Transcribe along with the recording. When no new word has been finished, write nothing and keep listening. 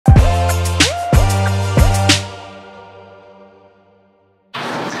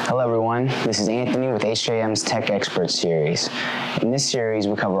Hello everyone, this is Anthony with HJM's Tech Expert Series. In this series,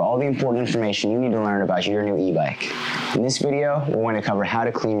 we cover all the important information you need to learn about your new e-bike. In this video, we're going to cover how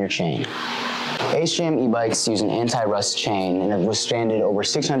to clean your chain. HJM e-bikes use an anti-rust chain and have withstanded over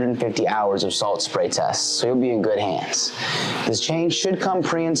 650 hours of salt spray tests, so you'll be in good hands. This chain should come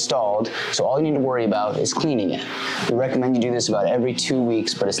pre-installed, so all you need to worry about is cleaning it. We recommend you do this about every 2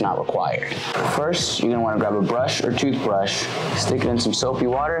 weeks, but it's not required. First, you're going to want to grab a brush or toothbrush, stick it in some soapy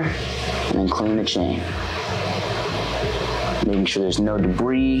water, and then clean the chain. Making sure there's no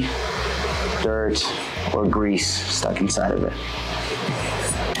debris, dirt, or grease stuck inside of it.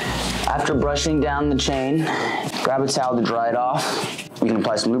 After brushing down the chain, grab a towel to dry it off. You can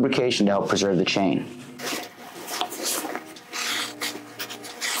apply some lubrication to help preserve the chain.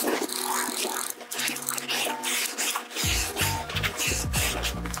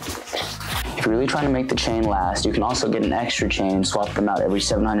 If you're really trying to make the chain last, you can also get an extra chain and swap them out every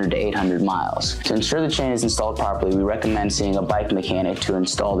 700 to 800 miles. To ensure the chain is installed properly, we recommend seeing a bike mechanic to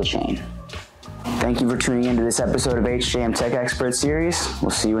install the chain. Thank you for tuning in to this episode of HJM Tech Expert Series. We'll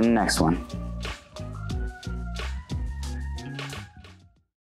see you in the next one.